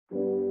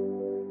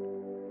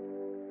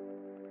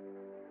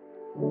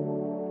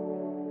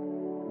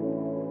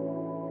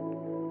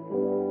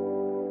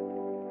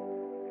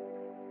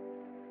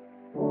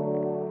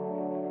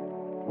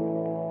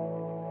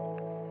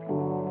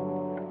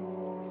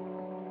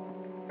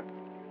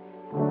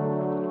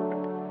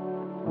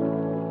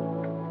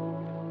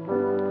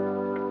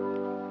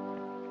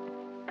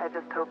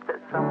just hope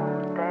that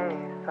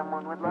someday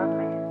someone would love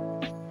me.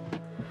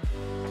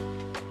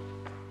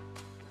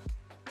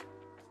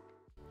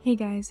 Hey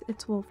guys,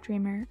 it's Wolf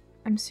Dreamer.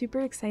 I'm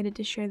super excited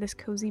to share this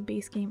cozy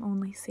base game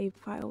only save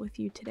file with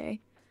you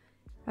today.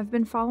 I've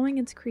been following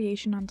its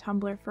creation on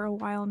Tumblr for a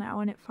while now,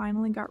 and it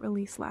finally got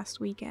released last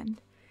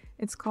weekend.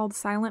 It's called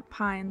Silent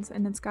Pines,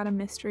 and it's got a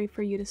mystery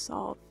for you to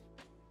solve.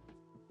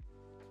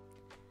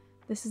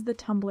 This is the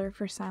Tumblr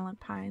for Silent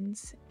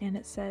Pines, and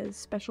it says,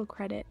 special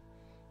credit.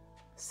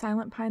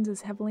 Silent Pines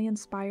is heavily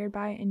inspired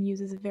by and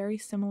uses a very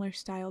similar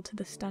style to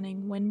the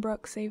stunning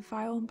Winbrook save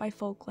file by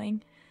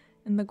Folkling,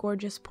 and the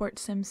gorgeous Port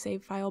Sim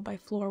save file by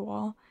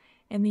Floorwall,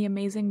 and the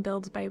amazing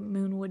builds by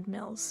Moonwood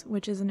Mills,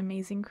 which is an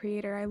amazing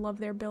creator. I love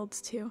their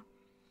builds too.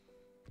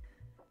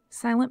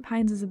 Silent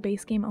Pines is a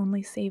base game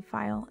only save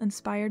file,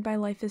 inspired by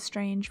Life is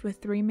Strange,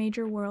 with 3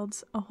 major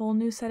worlds, a whole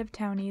new set of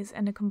townies,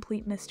 and a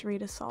complete mystery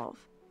to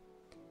solve.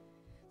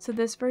 So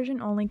this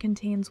version only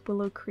contains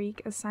Willow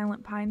Creek as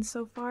Silent Pines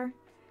so far.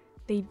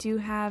 They do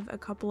have a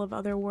couple of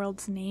other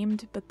worlds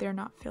named, but they're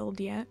not filled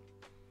yet.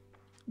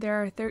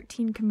 There are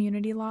 13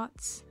 community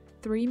lots,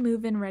 3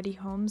 move-in ready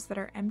homes that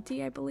are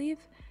empty, I believe,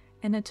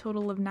 and a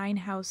total of 9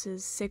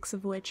 houses, 6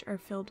 of which are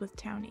filled with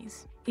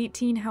townies.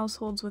 18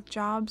 households with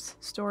jobs,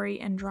 story,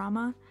 and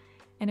drama,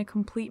 and a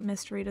complete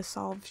mystery to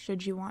solve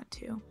should you want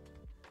to.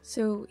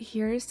 So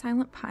here is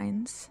Silent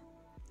Pines,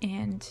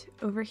 and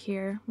over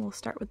here, we'll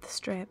start with the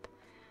strip.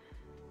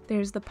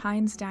 There's the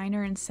Pines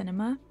Diner and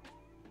Cinema.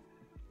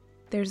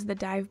 There's the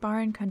Dive Bar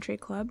and Country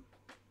Club.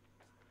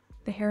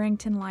 The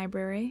Harrington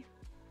Library.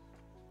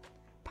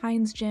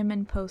 Pines Gym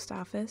and Post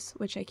Office,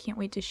 which I can't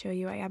wait to show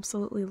you. I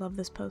absolutely love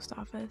this post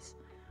office.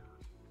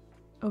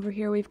 Over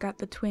here we've got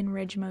the Twin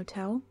Ridge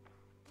Motel,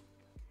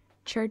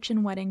 Church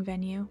and Wedding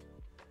Venue,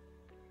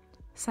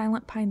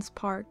 Silent Pines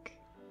Park,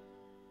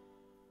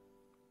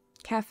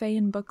 Cafe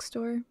and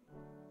Bookstore,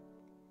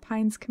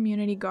 Pines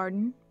Community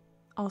Garden,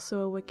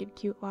 also a wicked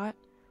cute lot.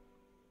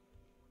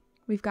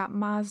 We've got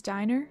Ma's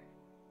Diner,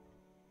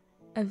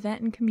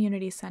 Event and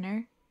Community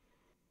Center.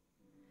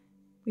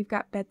 We've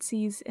got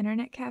Betsy's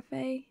Internet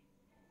Cafe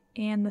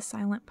and the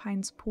Silent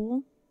Pines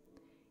Pool.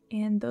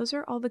 And those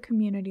are all the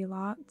community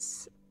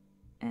lots.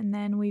 And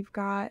then we've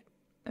got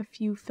a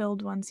few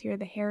filled ones here.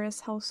 The Harris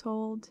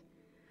household.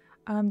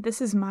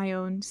 This is my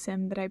own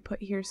sim that I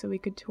put here so we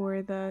could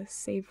tour the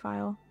save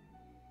file.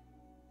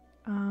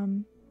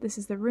 This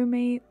is the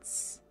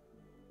roommates.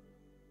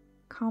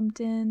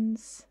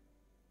 Comptons.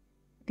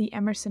 The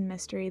Emerson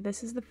mystery.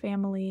 This is the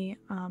family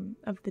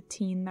of the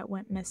teen that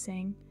went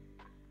missing.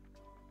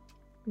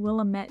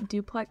 Willamette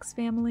duplex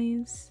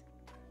families,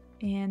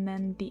 and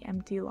then the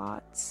empty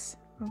lots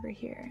over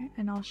here,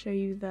 and I'll show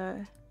you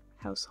the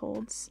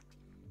households.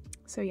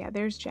 So yeah,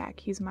 there's Jack.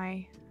 He's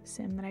my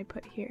sim that I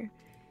put here.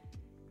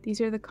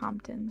 These are the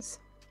Comptons.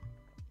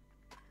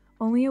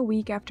 Only a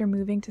week after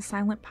moving to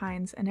Silent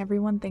Pines, and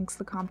everyone thinks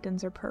the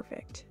Comptons are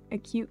perfect. A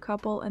cute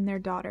couple and their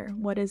daughter.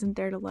 What isn't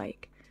there to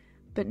like?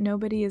 But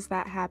nobody is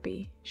that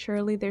happy.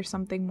 Surely there's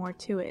something more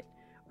to it,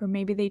 or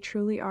maybe they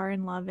truly are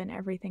in love and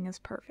everything is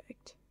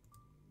perfect.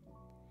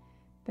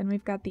 Then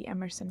we've got the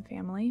Emerson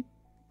family.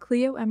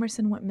 Cleo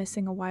Emerson went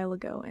missing a while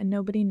ago, and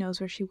nobody knows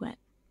where she went.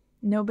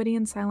 Nobody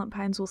in Silent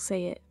Pines will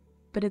say it,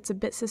 but it's a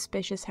bit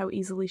suspicious how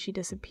easily she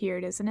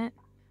disappeared, isn't it?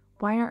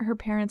 Why aren't her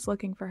parents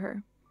looking for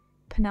her?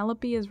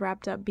 Penelope is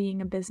wrapped up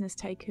being a business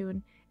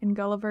tycoon, and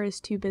Gulliver is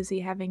too busy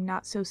having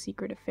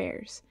not-so-secret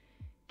affairs.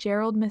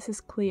 Gerald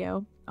misses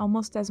Cleo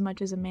almost as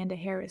much as Amanda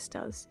Harris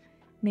does.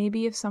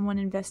 Maybe if someone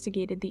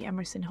investigated the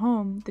Emerson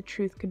home, the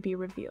truth could be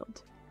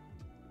revealed.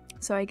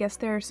 So I guess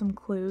there are some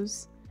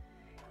clues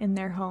in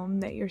their home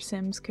that your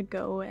Sims could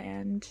go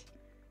and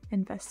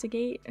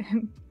investigate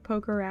and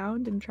poke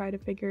around and try to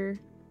figure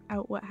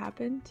out what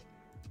happened.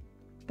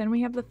 Then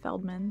we have the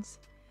Feldmans.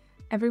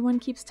 Everyone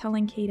keeps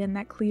telling Caden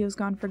that Cleo's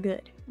gone for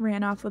good,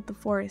 ran off with the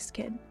Forest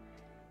kid.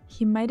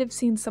 He might have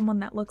seen someone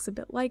that looks a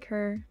bit like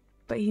her,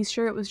 but he's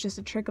sure it was just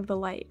a trick of the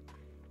light.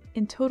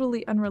 In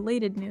totally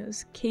unrelated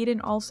news, Caden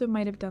also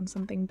might have done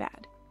something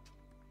bad.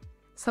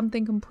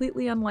 Something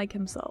completely unlike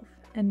himself.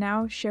 And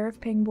now Sheriff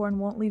Pangborn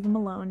won't leave him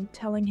alone,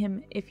 telling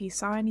him if he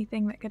saw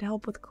anything that could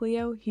help with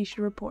Cleo, he should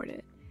report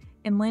it.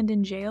 And land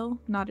in jail?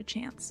 Not a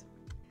chance.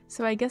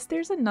 So I guess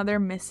there's another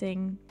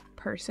missing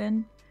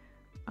person,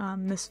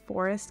 this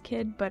Forest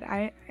kid, but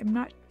I'm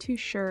not too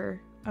sure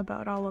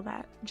about all of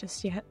that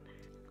just yet.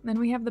 Then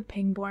we have the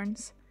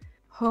Pangborns,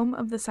 home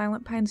of the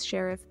Silent Pines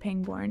Sheriff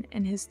Pangborn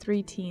and his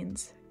 3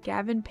 teens.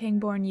 Gavin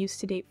Pangborn used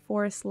to date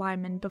Forrest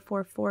Lyman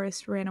before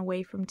Forrest ran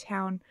away from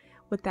town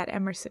with that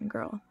Emerson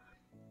girl.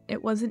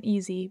 It wasn't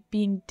easy,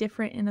 being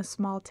different in a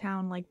small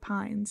town like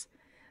Pines,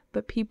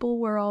 but people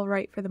were all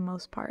right for the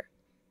most part.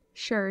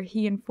 Sure,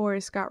 he and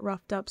Forrest got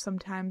roughed up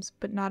sometimes,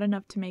 but not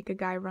enough to make a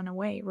guy run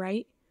away,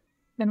 right?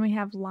 Then we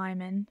have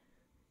Lyman.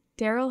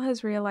 Daryl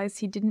has realized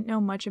he didn't know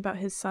much about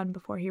his son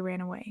before he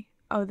ran away.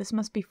 Oh, this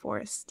must be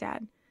Forrest's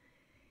dad.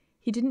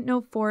 He didn't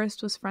know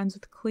Forrest was friends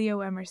with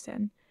Cleo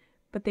Emerson,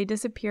 but they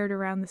disappeared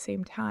around the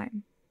same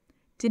time.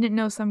 Didn't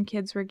know some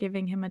kids were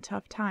giving him a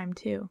tough time,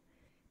 too.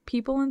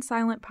 People in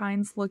Silent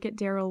Pines look at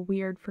Daryl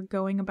weird for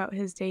going about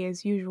his day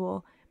as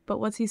usual, but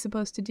what's he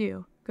supposed to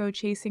do? Go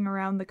chasing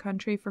around the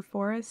country for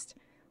Forrest?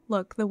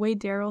 Look, the way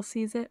Daryl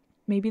sees it,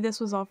 maybe this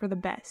was all for the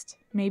best.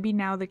 Maybe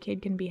now the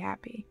kid can be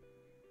happy.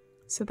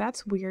 So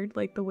that's weird,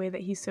 like the way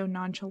that he's so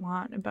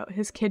nonchalant about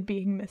his kid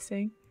being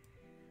missing.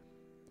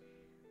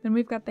 Then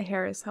we've got the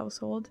Harris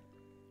household.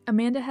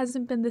 Amanda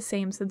hasn't been the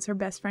same since her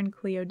best friend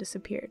Cleo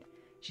disappeared.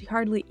 She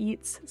hardly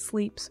eats,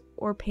 sleeps,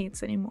 or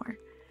paints anymore.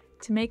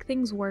 To make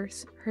things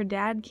worse, her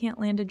dad can't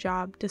land a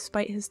job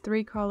despite his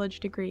 3 college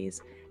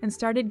degrees and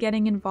started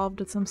getting involved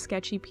with some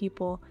sketchy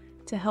people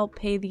to help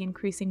pay the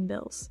increasing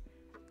bills.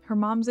 Her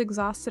mom's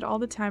exhausted all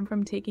the time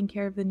from taking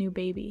care of the new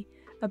baby,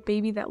 a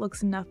baby that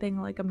looks nothing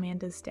like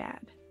Amanda's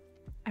dad.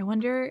 I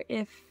wonder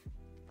if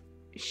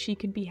she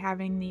could be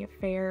having the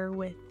affair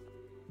with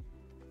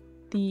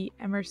the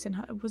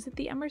Emerson, was it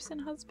the Emerson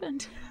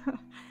husband?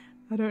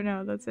 I don't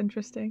know, that's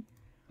interesting.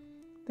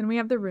 Then we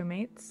have the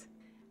roommates.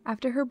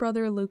 After her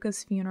brother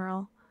Luca's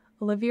funeral,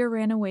 Olivia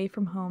ran away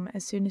from home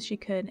as soon as she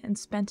could and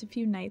spent a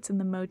few nights in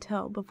the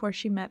motel before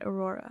she met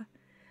Aurora.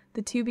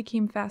 The two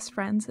became fast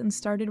friends and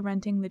started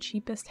renting the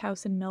cheapest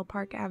house in Mill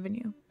Park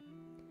Avenue.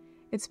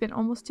 It's been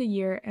almost a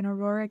year and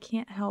Aurora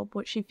can't help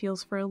what she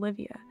feels for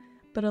Olivia,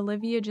 but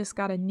Olivia just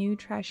got a new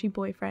trashy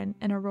boyfriend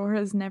and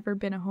Aurora's never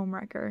been a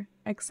homewrecker,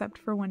 except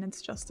for when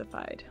it's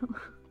justified.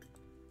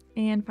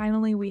 And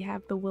finally we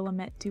have the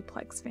Willamette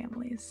duplex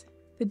families.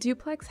 The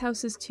duplex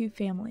houses 2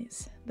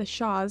 families, the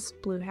Shaws,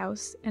 blue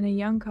house, and a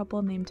young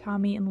couple named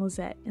Tommy and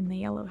Lizette in the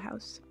yellow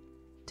house.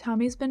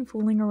 Tommy's been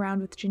fooling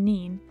around with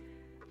Janine,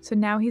 so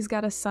now he's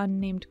got a son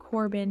named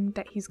Corbin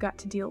that he's got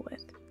to deal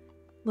with.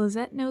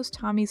 Lizette knows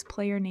Tommy's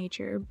player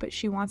nature, but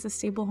she wants a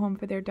stable home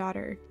for their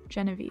daughter,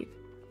 Genevieve.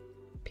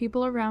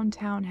 People around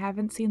town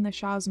haven't seen the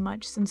Shaws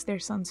much since their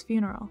son's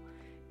funeral.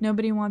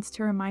 Nobody wants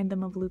to remind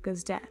them of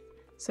Luca's death,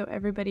 so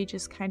everybody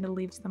just kind of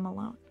leaves them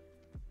alone.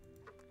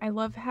 I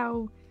love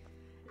how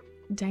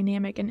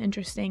dynamic and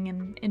interesting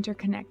and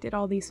interconnected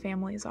all these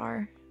families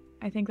are.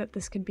 I think that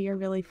this could be a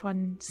really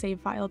fun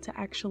save file to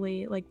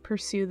actually like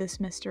pursue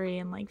this mystery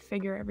and like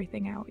figure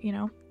everything out, you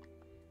know?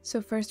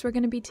 So first we're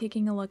going to be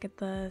taking a look at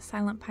the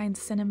Silent Pines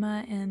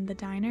Cinema and the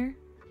diner.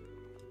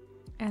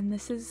 And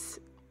this is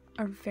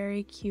a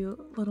very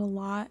cute little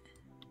lot.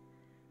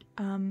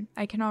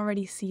 I can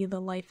already see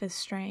the Life is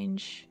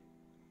Strange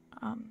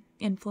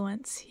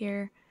influence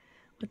here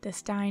with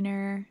this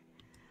diner,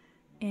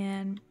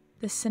 and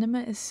the cinema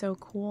is so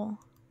cool.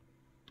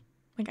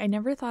 Like, I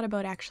never thought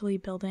about actually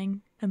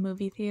building a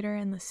movie theater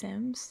in The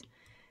Sims,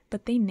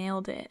 but they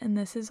nailed it, and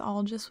this is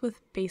all just with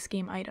base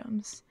game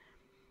items.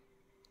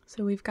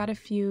 So we've got a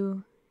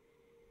few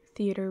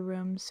theater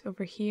rooms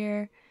over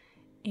here,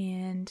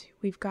 and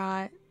we've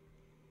got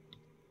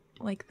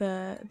like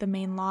the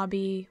main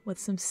lobby with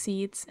some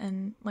seats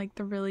and like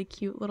the really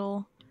cute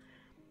little,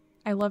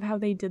 I love how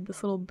they did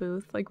this little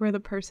booth, like where the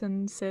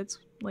person sits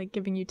like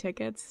giving you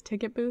tickets,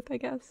 ticket booth, I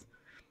guess.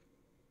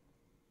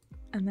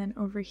 And then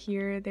over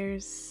here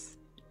there's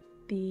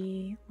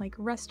the like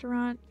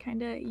restaurant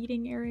kind of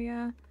eating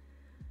area.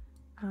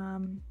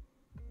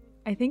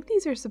 I think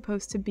these are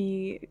supposed to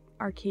be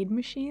arcade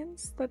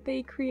machines that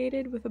they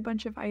created with a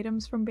bunch of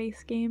items from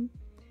Basegame,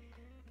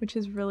 which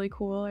is really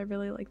cool. I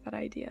really like that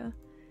idea.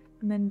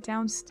 And then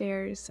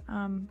downstairs,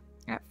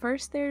 at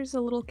first there's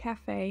a little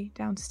cafe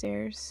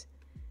downstairs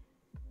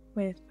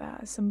with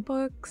some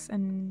books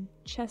and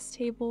chess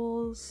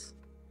tables.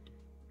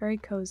 Very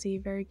cozy,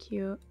 very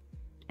cute.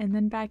 And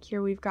then back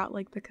here we've got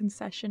like the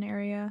concession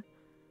area,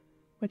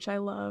 which I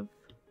love.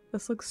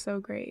 This looks so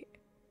great.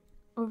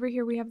 Over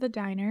here we have the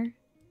diner.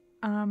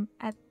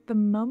 At the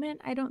moment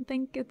I don't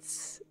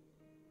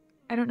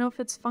know if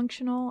it's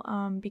functional,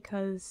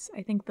 because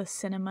I think the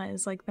cinema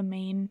is like the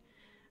main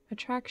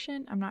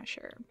attraction. I'm not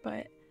sure,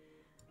 but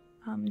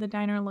the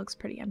diner looks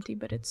pretty empty,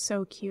 but it's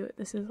so cute.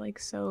 This is like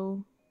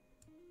so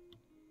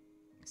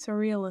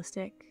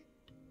realistic.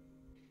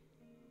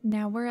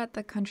 Now we're at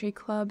the country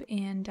club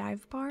and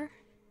dive bar.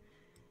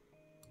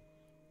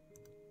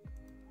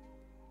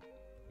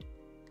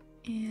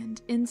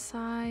 And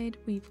inside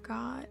we've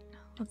got,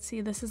 let's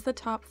see, this is the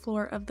top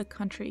floor of the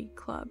country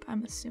club,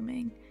 I'm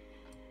assuming.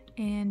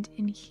 And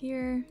in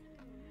here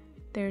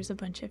there's a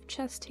bunch of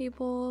chess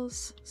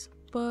tables, some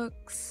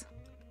books,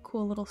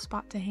 cool little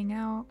spot to hang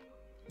out.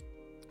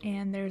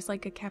 And there's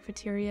like a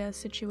cafeteria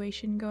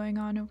situation going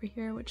on over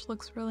here, which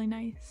looks really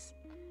nice.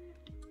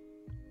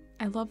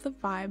 I love the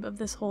vibe of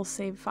this whole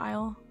save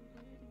file.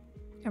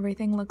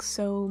 Everything looks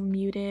so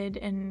muted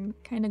and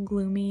kind of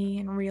gloomy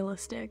and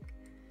realistic.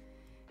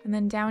 And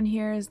then down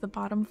here is the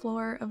bottom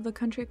floor of the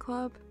country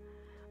club.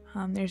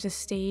 There's a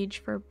stage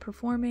for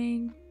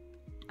performing.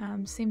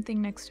 Same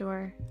thing next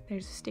door.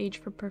 There's a stage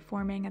for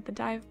performing at the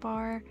dive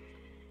bar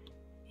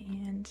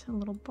and a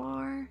little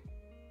bar.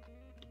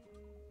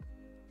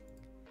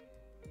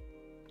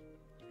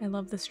 I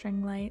love the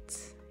string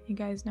lights. You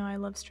guys know I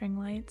love string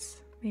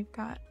lights. They've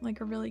got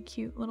like a really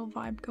cute little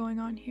vibe going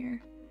on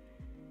here.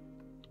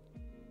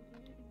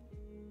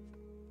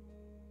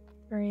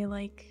 Very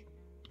like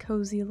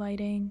cozy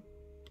lighting.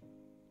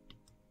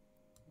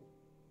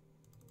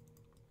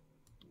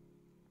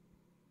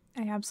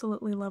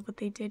 absolutely love what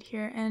they did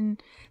here.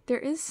 And there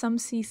is some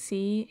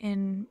CC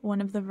in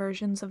one of the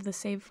versions of the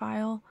save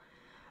file.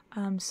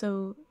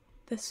 So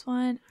this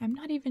one, I'm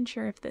not even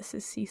sure if this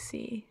is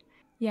CC.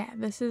 Yeah,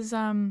 this is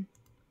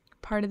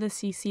part of the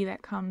CC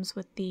that comes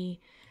with the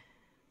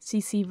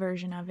CC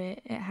version of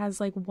it. It has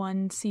like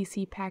one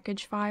CC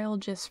package file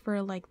just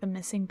for like the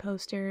missing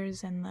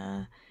posters and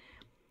the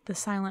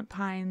Silent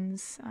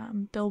Pines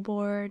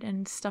billboard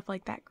and stuff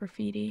like that,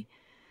 graffiti.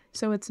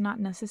 So it's not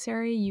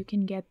necessary. You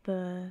can get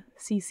the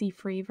CC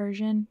free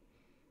version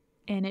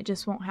and it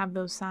just won't have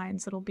those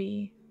signs. It'll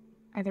be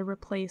either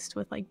replaced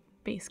with like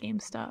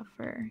Basegame stuff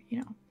or, you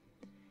know.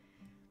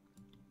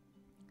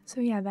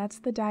 So yeah, that's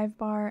the dive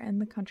bar and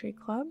the country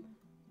club.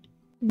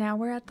 Now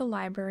we're at the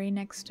library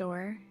next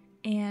door,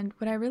 and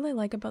what I really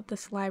like about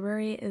this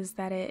library is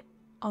that it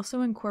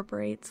also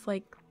incorporates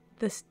like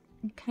this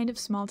kind of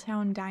small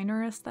town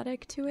diner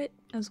aesthetic to it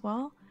as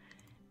well.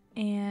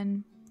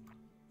 And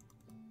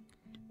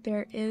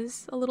there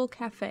is a little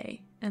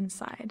cafe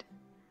inside.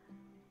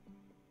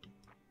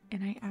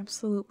 And I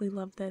absolutely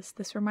love this.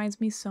 This reminds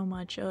me so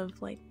much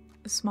of like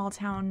small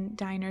town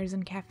diners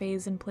and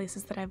cafes and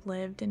places that I've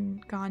lived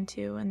and gone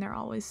to, and they're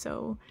always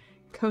so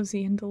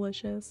cozy and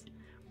delicious.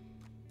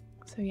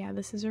 So yeah,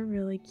 this is a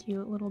really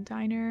cute little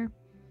diner.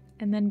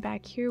 And then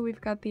back here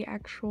we've got the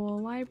actual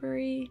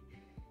library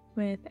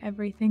with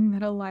everything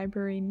that a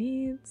library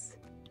needs.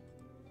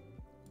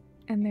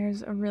 And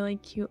there's a really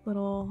cute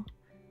little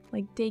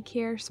like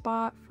daycare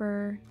spot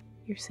for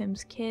your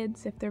Sims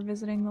kids if they're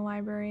visiting the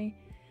library.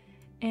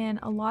 And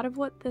a lot of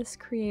what this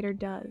creator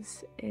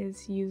does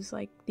is use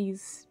like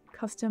these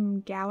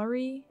custom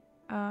gallery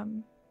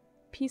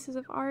pieces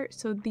of art.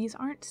 So these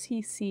aren't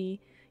CC.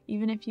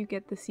 Even if you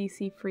get the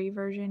CC free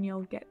version,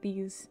 you'll get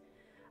these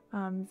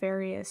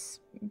various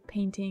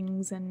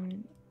paintings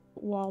and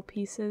wall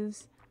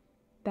pieces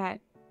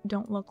that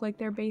don't look like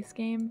their base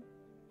game,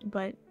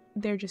 but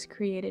they're just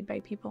created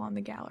by people on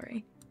the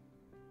gallery.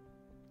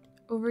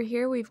 Over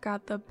here we've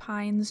got the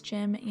Pines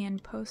Gym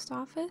and Post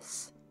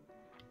Office.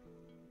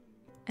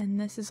 And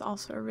this is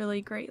also a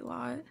really great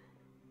lot.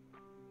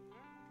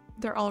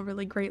 They're all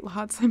really great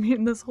lots. I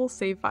mean, this whole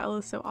save file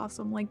is so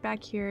awesome. Like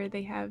back here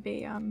they have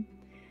a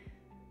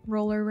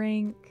roller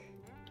rink.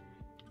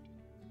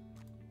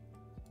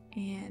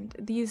 And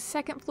these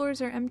second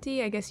floors are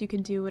empty. I guess you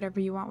can do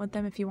whatever you want with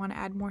them if you want to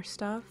add more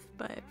stuff,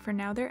 but for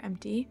now they're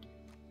empty.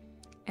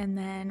 And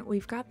then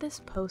we've got this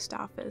post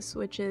office,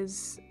 which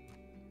is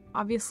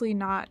obviously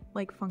not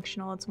like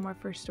functional. It's more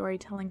for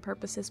storytelling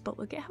purposes, but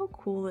look at how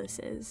cool this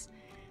is.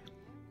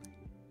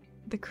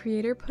 The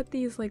creator put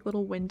these like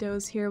little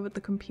windows here with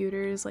the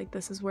computers, like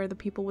this is where the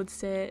people would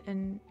sit,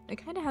 and it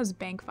kind of has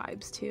bank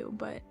vibes too,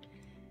 but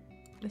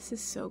this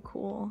is so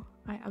cool.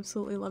 I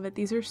absolutely love it.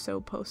 These are so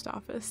post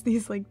office,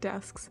 these like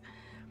desks.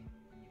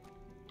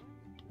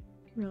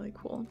 Really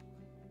cool.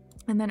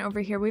 And then over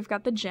here we've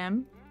got the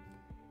gym.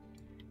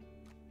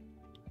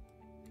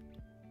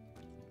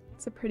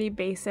 It's a pretty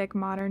basic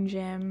modern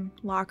gym,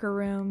 locker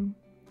room,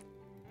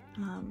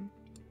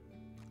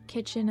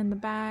 kitchen in the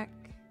back,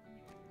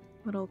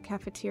 little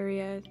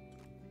cafeteria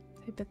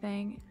type of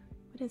thing.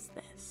 What is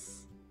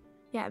this?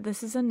 Yeah,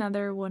 this is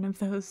another one of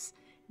those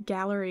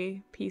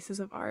gallery pieces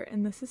of art,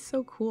 and this is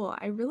so cool.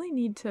 I really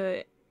need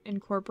to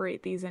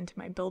incorporate these into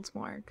my builds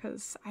more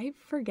because I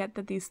forget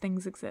that these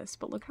things exist,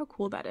 but look how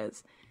cool that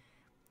is.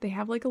 They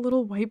have like a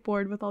little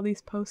whiteboard with all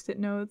these post-it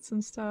notes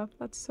and stuff.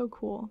 That's so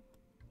cool.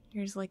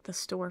 Here's like the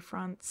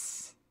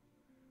storefronts,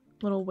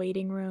 little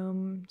waiting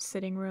room,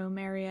 sitting room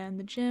area in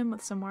the gym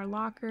with some more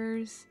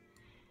lockers,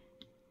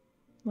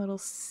 little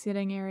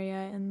sitting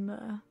area in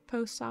the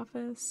post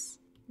office.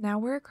 Now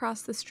we're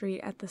across the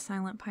street at the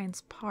Silent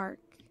Pines Park,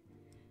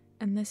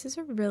 and this is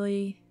a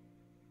really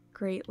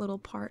great little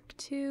park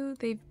too.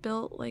 They've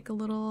built like a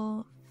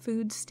little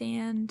food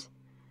stand,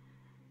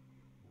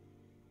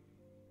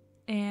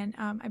 and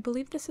I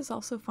believe this is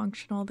also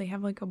functional. They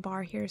have like a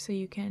bar here so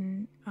you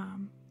can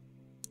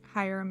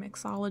hire a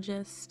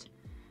mixologist.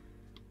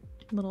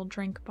 Little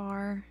drink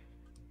bar,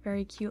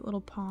 very cute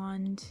little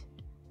pond.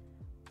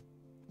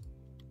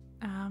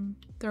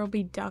 There'll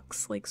be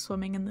ducks like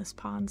swimming in this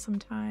pond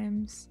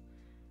sometimes.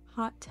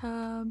 Hot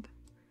tub,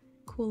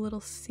 cool little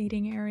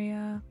seating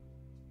area.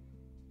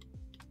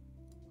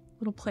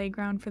 Little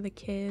playground for the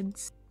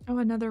kids. Oh,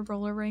 another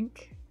roller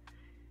rink.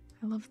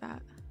 I love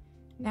that.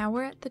 Now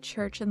we're at the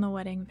church and the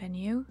wedding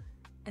venue,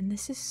 and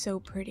this is so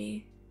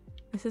pretty.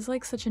 This is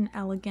like such an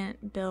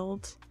elegant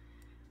build.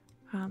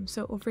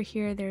 So over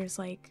here there's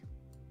like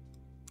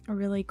a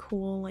really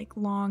cool like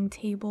long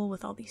table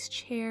with all these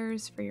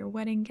chairs for your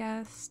wedding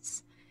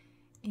guests.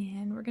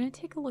 And we're gonna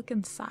take a look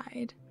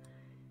inside,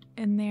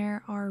 and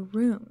there are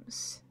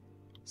rooms.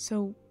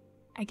 So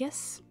I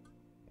guess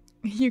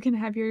you can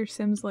have your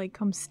Sims like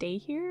come stay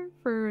here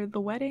for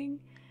the wedding,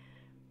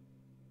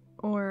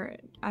 or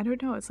I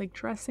don't know, it's like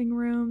dressing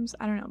rooms.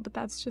 I don't know, but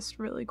that's just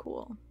really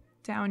cool.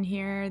 Down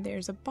here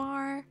there's a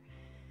bar,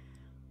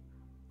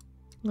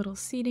 little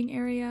seating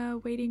area,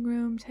 waiting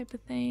room type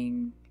of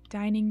thing,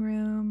 dining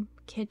room,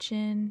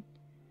 kitchen.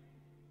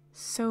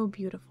 So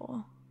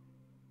beautiful.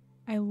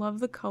 I love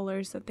the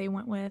colors that they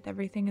went with.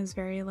 Everything is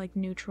very like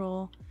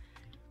neutral.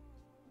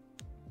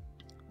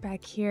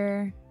 Back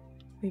here,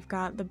 we've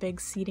got the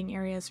big seating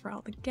areas for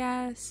all the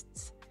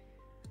guests.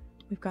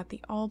 We've got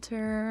the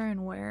altar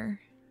and where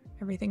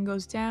everything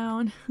goes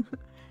down.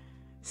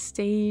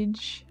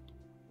 Stage.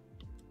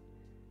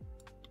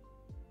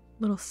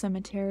 Little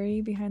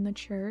cemetery behind the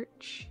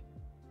church.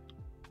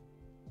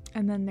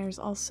 And then there's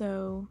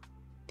also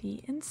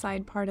the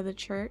inside part of the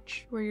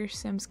church where your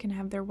Sims can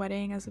have their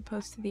wedding as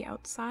opposed to the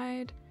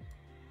outside.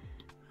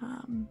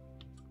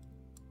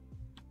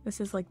 This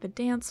is like the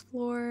dance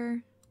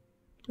floor.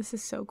 This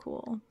is so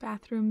cool.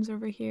 Bathrooms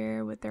over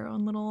here with their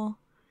own little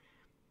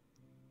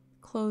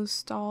closed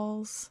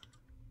stalls.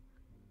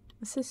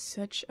 This is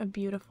such a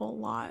beautiful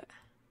lot.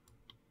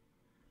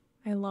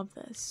 I love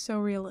this. So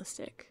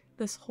realistic.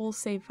 This whole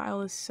save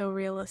file is so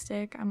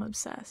realistic. I'm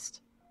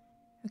obsessed.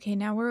 Okay,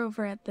 now we're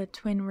over at the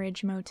Twin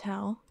Ridge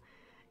Motel.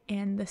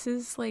 And this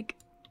is like,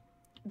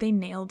 they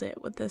nailed it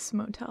with this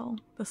motel.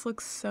 This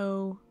looks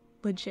so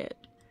legit.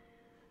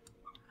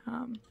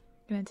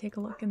 Gonna take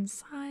a look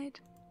inside.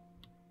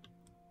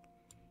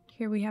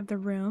 Here we have the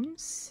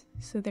rooms.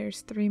 So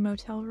there's 3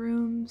 motel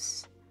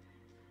rooms.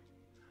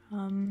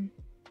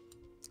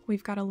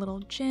 We've got a little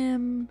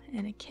gym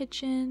and a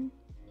kitchen.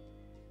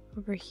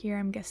 Over here,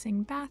 I'm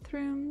guessing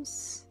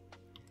bathrooms.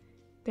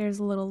 There's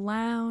a little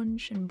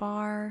lounge and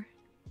bar.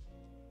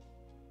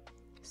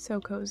 So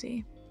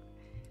cozy.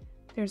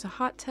 There's a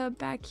hot tub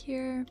back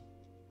here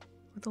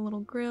with a little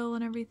grill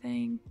and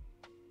everything.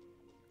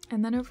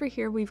 And then over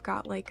here we've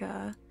got like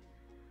a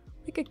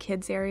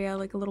kids area,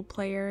 like a little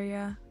play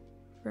area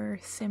for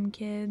sim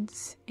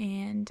kids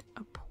and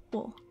a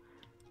pool.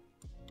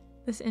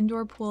 This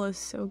indoor pool is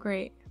so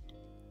great.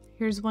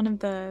 Here's one of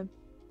the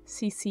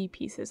CC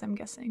pieces, I'm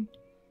guessing.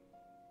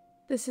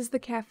 This is the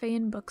cafe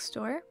and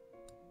bookstore.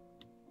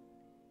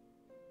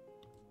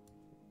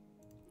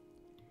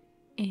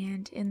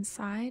 And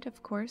inside,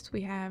 of course,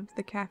 we have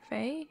the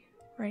cafe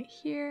right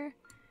here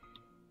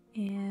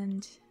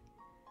and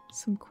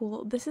some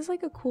cool, this is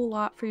like a cool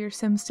lot for your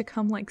Sims to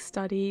come like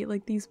study,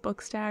 like these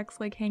book stacks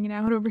like hanging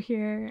out over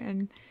here,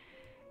 and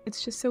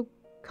it's just so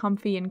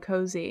comfy and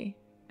cozy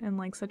and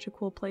like such a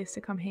cool place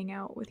to come hang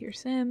out with your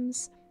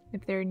Sims.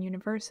 If they're in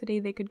university,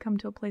 they could come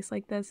to a place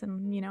like this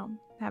and, you know,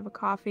 have a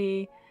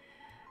coffee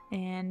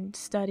and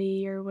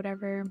study or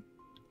whatever.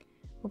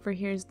 Over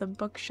here's the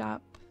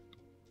bookshop.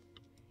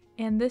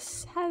 And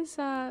this has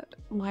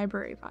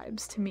library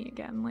vibes to me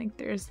again. Like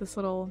there's this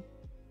little,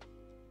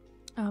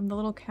 the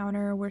little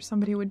counter where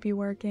somebody would be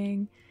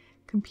working,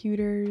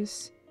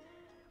 computers,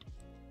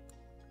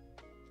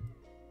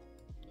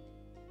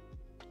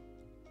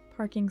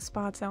 parking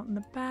spots out in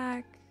the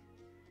back,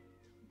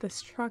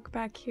 this truck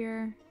back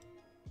here.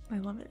 I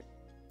love it.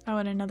 Oh,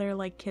 and another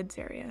like kids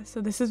area.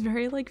 So this is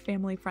very like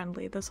family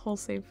friendly. This whole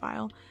save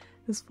file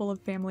is full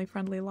of family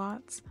friendly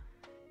lots.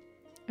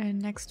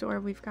 And next door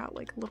we've got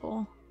like a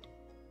little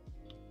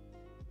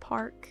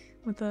park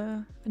with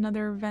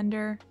another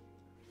vendor,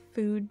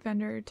 food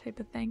vendor type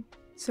of thing.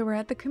 So we're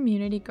at the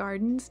community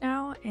gardens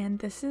now, and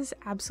this is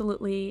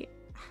absolutely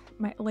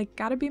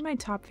gotta be my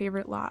top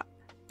favorite lot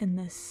in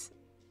this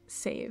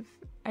save.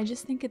 I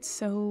just think it's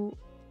so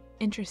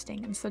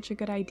interesting and such a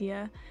good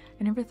idea.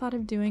 I never thought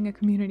of doing a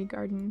community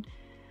garden.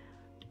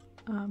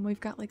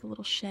 We've got like a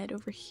little shed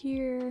over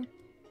here,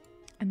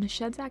 and the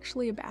shed's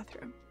actually a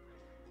bathroom.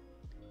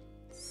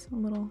 It's a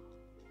little,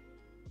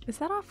 is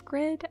that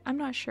off-grid? I'm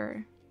not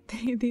sure.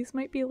 These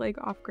might be like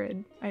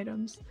off-grid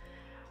items.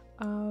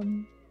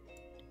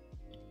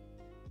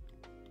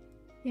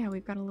 Yeah,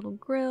 we've got a little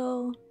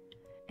grill,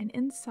 and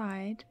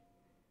inside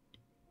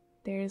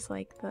there's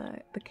like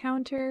the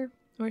counter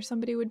where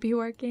somebody would be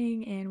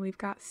working, and we've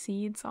got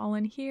seeds all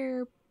in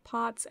here,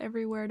 pots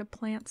everywhere to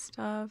plant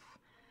stuff,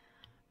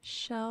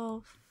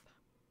 shelf.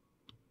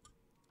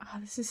 Oh,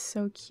 this is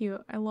so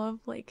cute. I love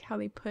like how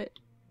they put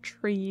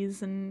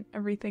trees and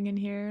everything in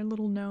here,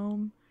 little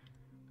gnome.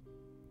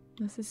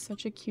 This is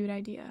such a cute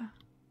idea.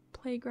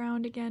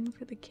 Playground again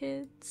for the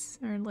kids,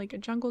 or like a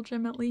jungle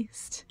gym at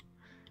least.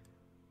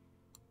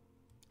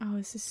 Oh,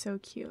 this is so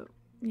cute.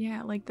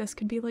 Yeah, like this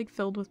could be like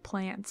filled with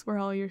plants where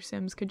all your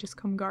Sims could just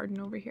come garden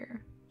over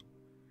here.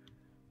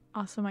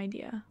 Awesome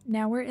idea.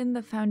 Now we're in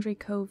the Foundry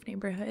Cove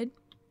neighborhood.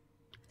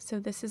 So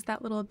this is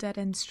that little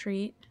dead-end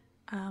street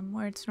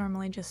where it's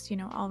normally just, you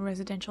know, all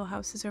residential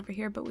houses over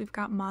here, but we've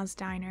got Ma's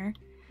Diner.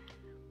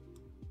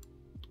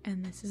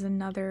 And this is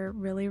another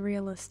really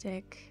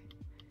realistic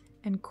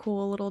and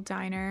cool little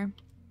diner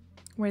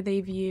where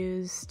they've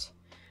used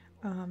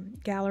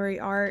gallery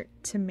art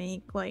to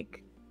make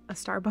like a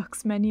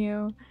Starbucks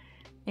menu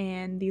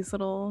and these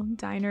little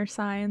diner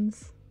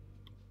signs.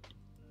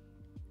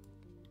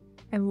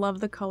 I love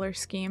the color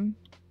scheme.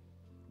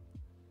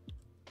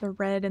 The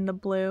red and the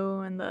blue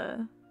and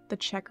the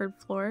checkered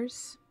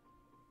floors.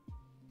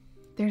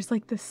 There's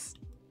like this,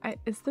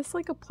 is this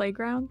like a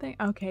playground thing?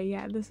 Okay,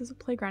 yeah, this is a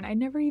playground. I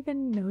never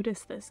even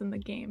noticed this in the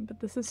game, but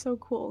this is so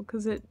cool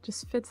because it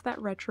just fits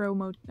that retro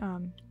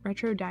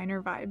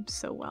diner vibe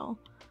so well.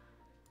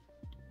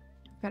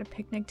 Got a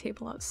picnic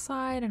table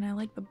outside, and I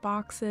like the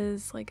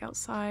boxes like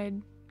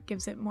outside,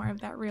 gives it more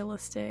of that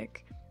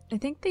realistic. I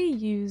think they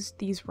used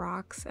these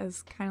rocks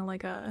as kind of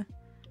like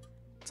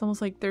it's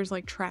almost like there's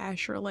like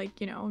trash or like,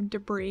 you know,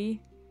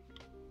 debris.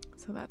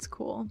 So that's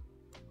cool.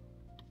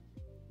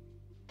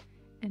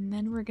 And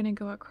then we're gonna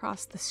go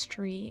across the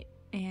street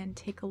and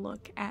take a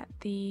look at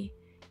the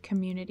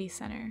community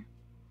center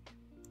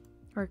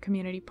or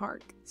community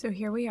park. So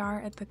here we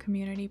are at the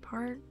community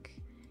park,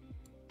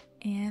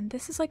 and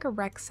this is like a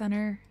rec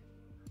center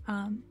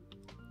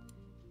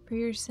for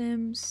your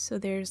Sims. So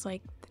there's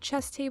like the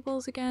chess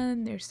tables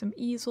again, there's some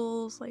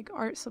easels, like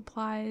art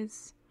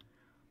supplies,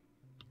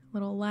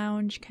 little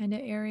lounge kind of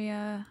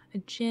area, a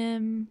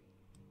gym.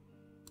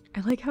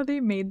 I like how they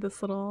made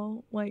this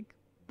little like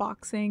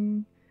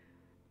boxing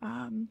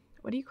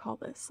what do you call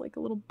this? Like a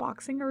little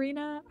boxing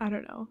arena? I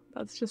don't know.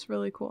 That's just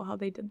really cool how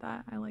they did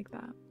that. I like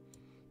that.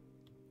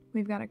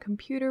 We've got a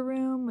computer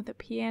room with a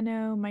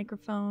piano,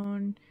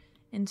 microphone,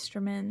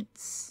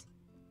 instruments.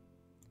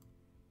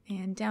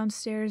 And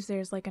downstairs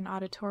there's like an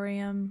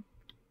auditorium,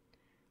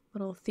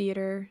 little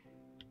theater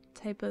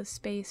type of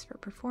space for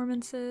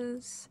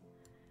performances.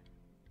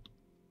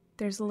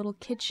 There's a little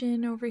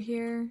kitchen over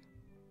here.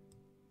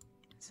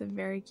 It's a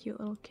very cute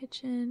little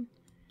kitchen.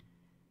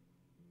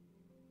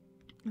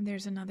 And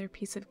there's another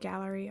piece of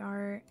gallery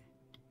art.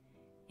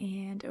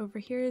 And over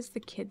here is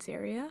the kids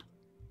area.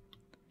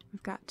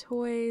 We've got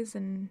toys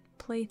and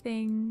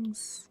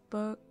playthings,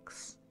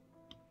 books.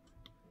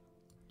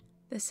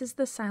 This is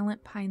the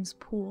Silent Pines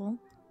pool.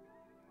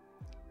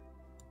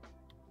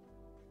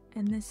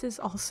 And this is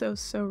also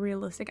so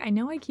realistic. I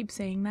know I keep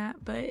saying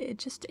that, but it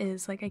just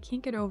is. Like, I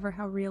can't get over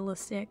how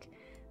realistic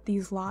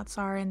these lots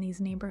are in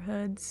these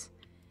neighborhoods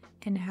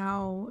and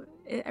how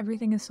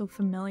everything is so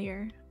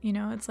familiar. You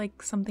know, it's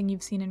like something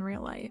you've seen in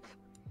real life.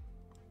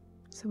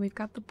 So we've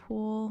got the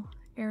pool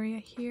area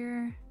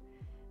here.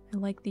 I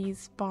like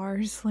these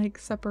bars like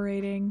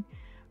separating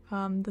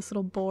this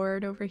little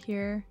board over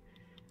here.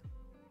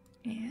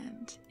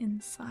 And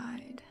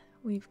inside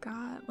we've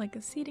got like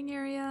a seating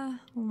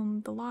area,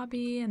 the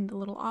lobby, and the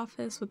little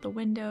office with the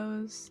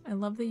windows. I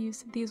love the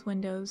use of these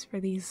windows for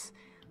these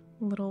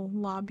little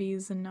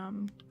lobbies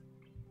and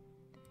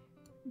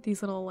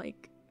these little,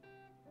 like,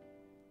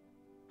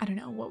 I don't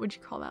know, what would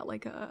you call that?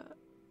 Like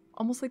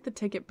almost like the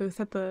ticket booth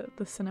at the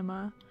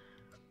cinema.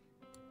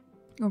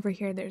 Over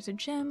here there's a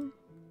gym,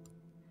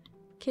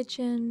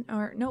 kitchen,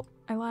 or nope,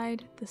 I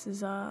lied. This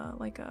is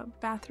like a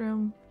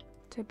bathroom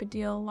type of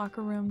deal,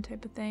 locker room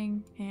type of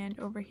thing. And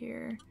over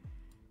here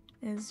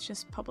is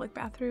just public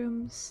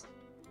bathrooms.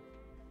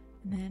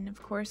 And then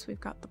of course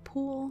we've got the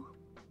pool.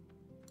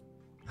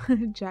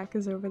 Jack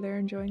is over there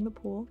enjoying the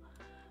pool.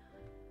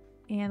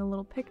 And a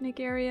little picnic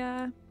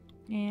area.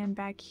 And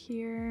back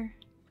here,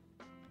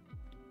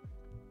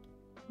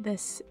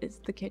 this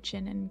is the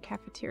kitchen and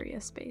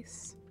cafeteria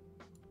space.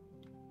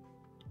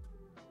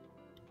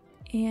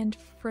 And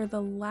for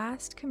the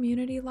last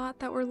community lot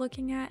that we're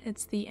looking at,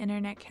 it's the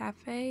internet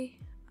cafe.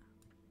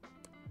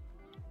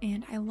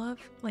 And I love,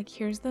 like,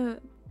 here's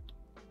the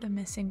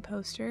missing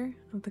poster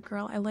of the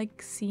girl. I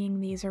like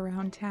seeing these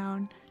around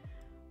town.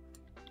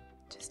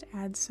 Just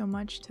adds so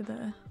much to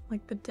the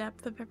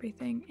depth of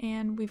everything.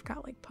 And we've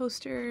got like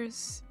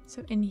posters.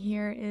 So in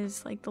here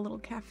is like the little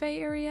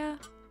cafe area.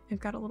 We've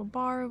got a little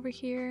bar over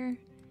here,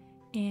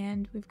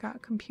 and we've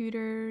got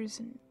computers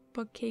and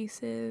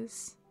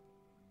bookcases.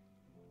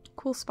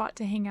 Cool spot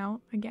to hang out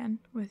again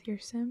with your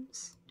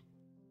Sims.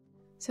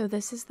 So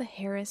this is the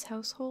Harris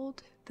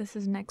household. This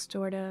is next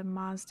door to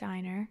Ma's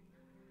Diner.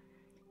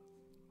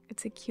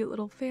 It's a cute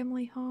little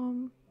family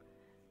home.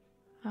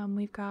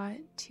 We've got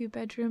 2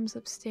 bedrooms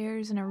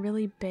upstairs and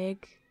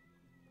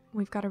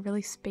we've got a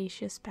really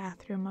spacious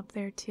bathroom up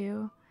there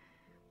too.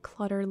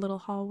 Cluttered little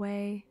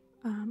hallway.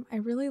 I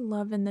really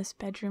love in this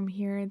bedroom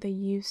here the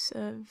use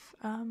of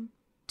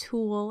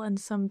tulle and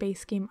some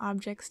base game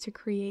objects to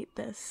create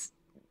this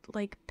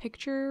like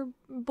picture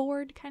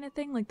board kind of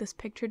thing, like this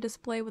picture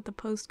display with the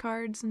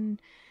postcards, and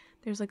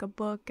there's like a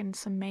book and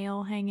some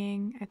mail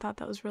hanging. I thought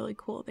that was really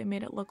cool. They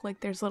made it look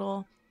like there's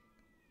little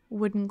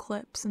wooden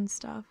clips and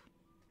stuff.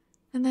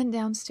 And then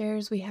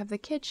downstairs we have the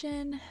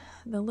kitchen,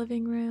 the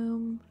living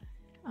room.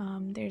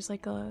 There's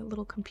like a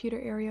little computer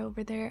area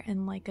over there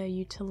and like a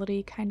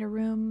utility kind of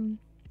room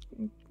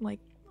like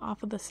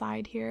off of the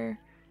side here.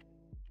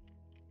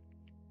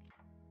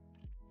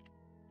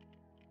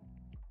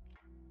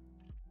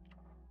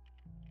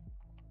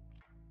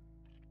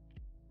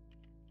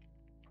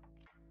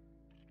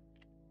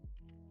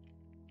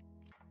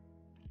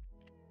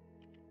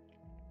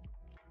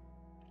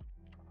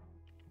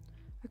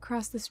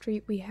 Across the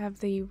street we have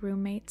the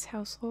roommates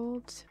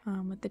household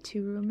with the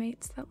 2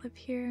 roommates that live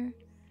here.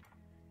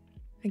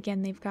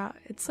 Again, they've got,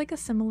 it's like a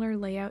similar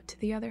layout to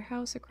the other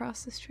house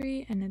across the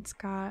street, and it's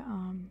got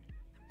a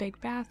big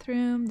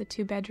bathroom, the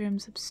 2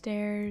 bedrooms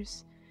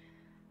upstairs.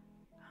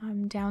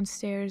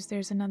 Downstairs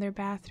there's another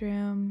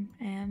bathroom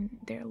and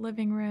their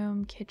living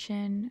room,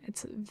 kitchen.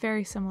 It's a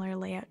very similar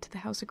layout to the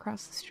house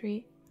across the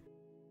street.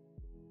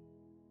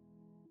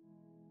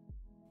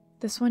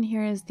 This one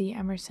here is the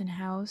Emerson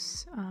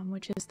house,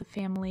 which is the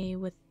family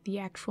with the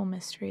actual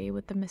mystery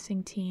with the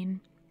missing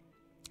teen.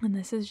 And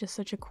this is just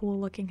such a cool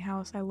looking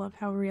house. I love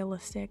how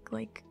realistic,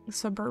 like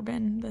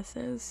suburban this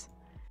is.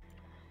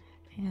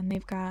 And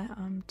they've got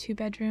 2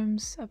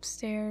 bedrooms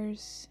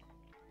upstairs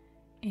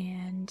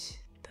and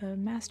the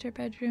master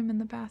bedroom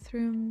and the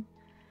bathroom.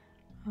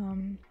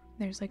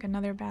 There's like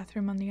another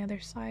bathroom on the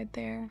other side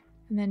there.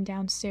 And then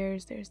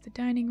downstairs there's the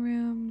dining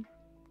room,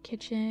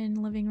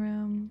 kitchen, living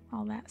room,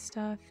 all that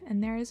stuff.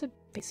 And there is a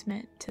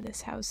basement to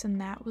this house,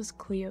 and that was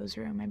Cleo's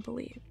room, I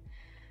believe.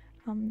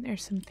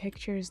 There's some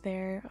pictures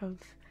there of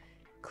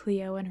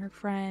Cleo and her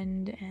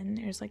friend, and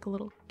there's like a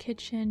little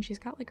kitchen. She's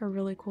got like a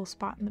really cool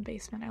spot in the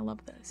basement. I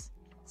love this.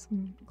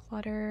 Some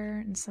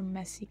clutter and some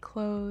messy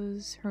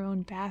clothes, her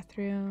own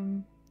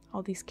bathroom,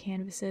 all these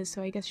canvases,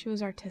 so I guess she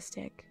was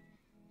artistic.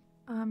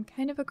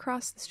 Kind of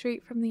across the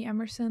street from the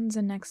Emersons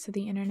and next to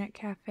the Internet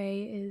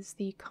Cafe is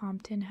the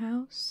Compton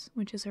house,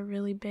 which is a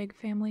really big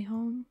family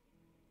home.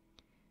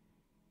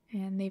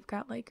 And they've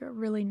got like a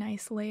really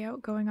nice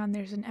layout going on.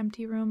 There's an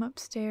empty room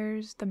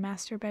upstairs, the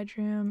master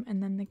bedroom,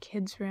 and then the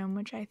kids' room,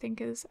 which I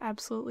think is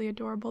absolutely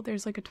adorable.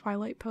 There's like a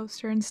Twilight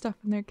poster and stuff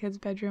in their kids'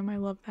 bedroom. I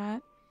love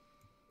that.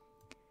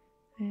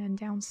 And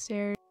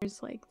downstairs,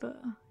 like the,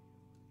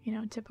 you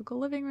know, typical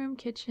living room,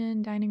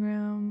 kitchen, dining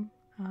room.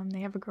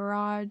 They have a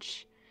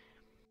garage.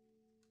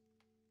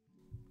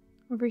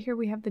 Over here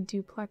we have the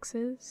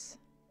duplexes.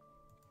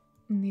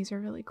 And these are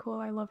really cool.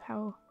 I love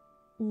how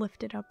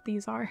lifted up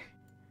these are.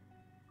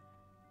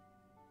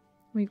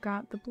 We've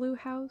got the blue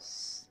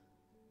house.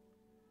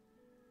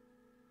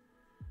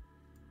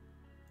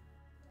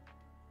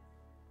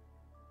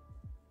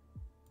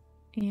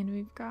 And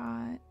we've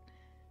got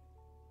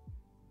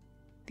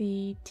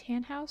the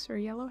tan house or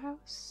yellow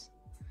house.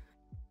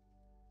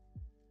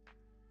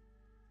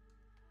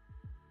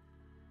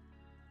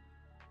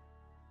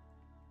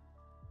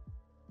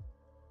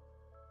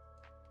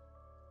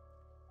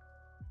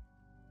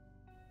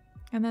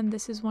 And then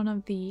this is one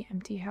of the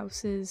empty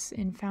houses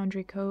in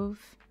Foundry Cove.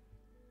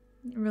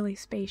 Really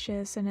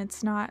spacious, and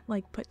it's not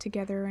like put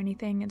together or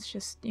anything. It's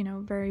just, you know,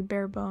 very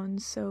bare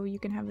bones, so you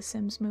can have the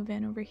Sims move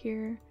in over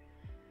here.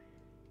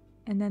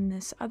 And then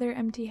this other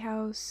empty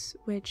house,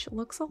 which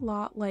looks a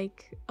lot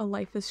like a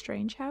Life is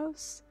Strange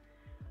house.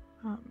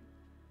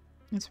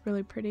 It's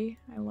really pretty.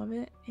 I love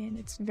it, and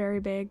it's very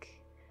big.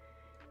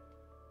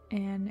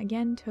 And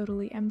again,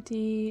 totally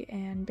empty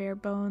and bare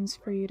bones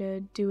for you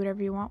to do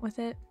whatever you want with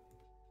it.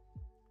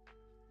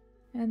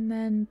 And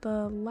then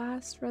the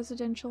last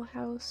residential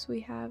house we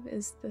have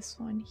is this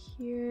one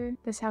here.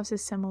 This house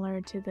is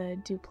similar to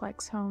the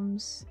duplex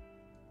homes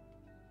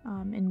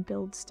in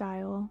build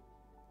style.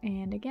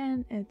 And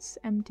again, it's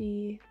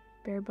empty,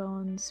 bare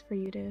bones for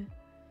you to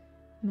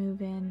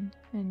move in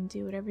and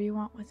do whatever you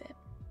want with it.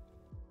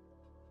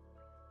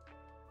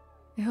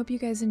 I hope you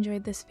guys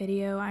enjoyed this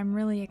video. I'm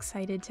really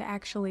excited to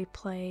actually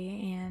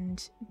play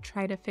and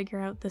try to figure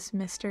out this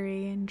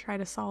mystery and try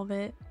to solve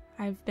it.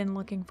 I've been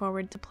looking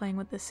forward to playing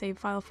with this save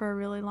file for a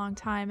really long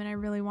time, and I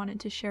really wanted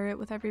to share it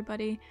with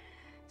everybody.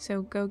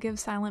 So go give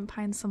Silent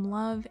Pine some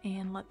love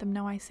and let them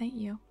know I sent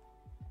you.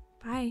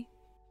 Bye!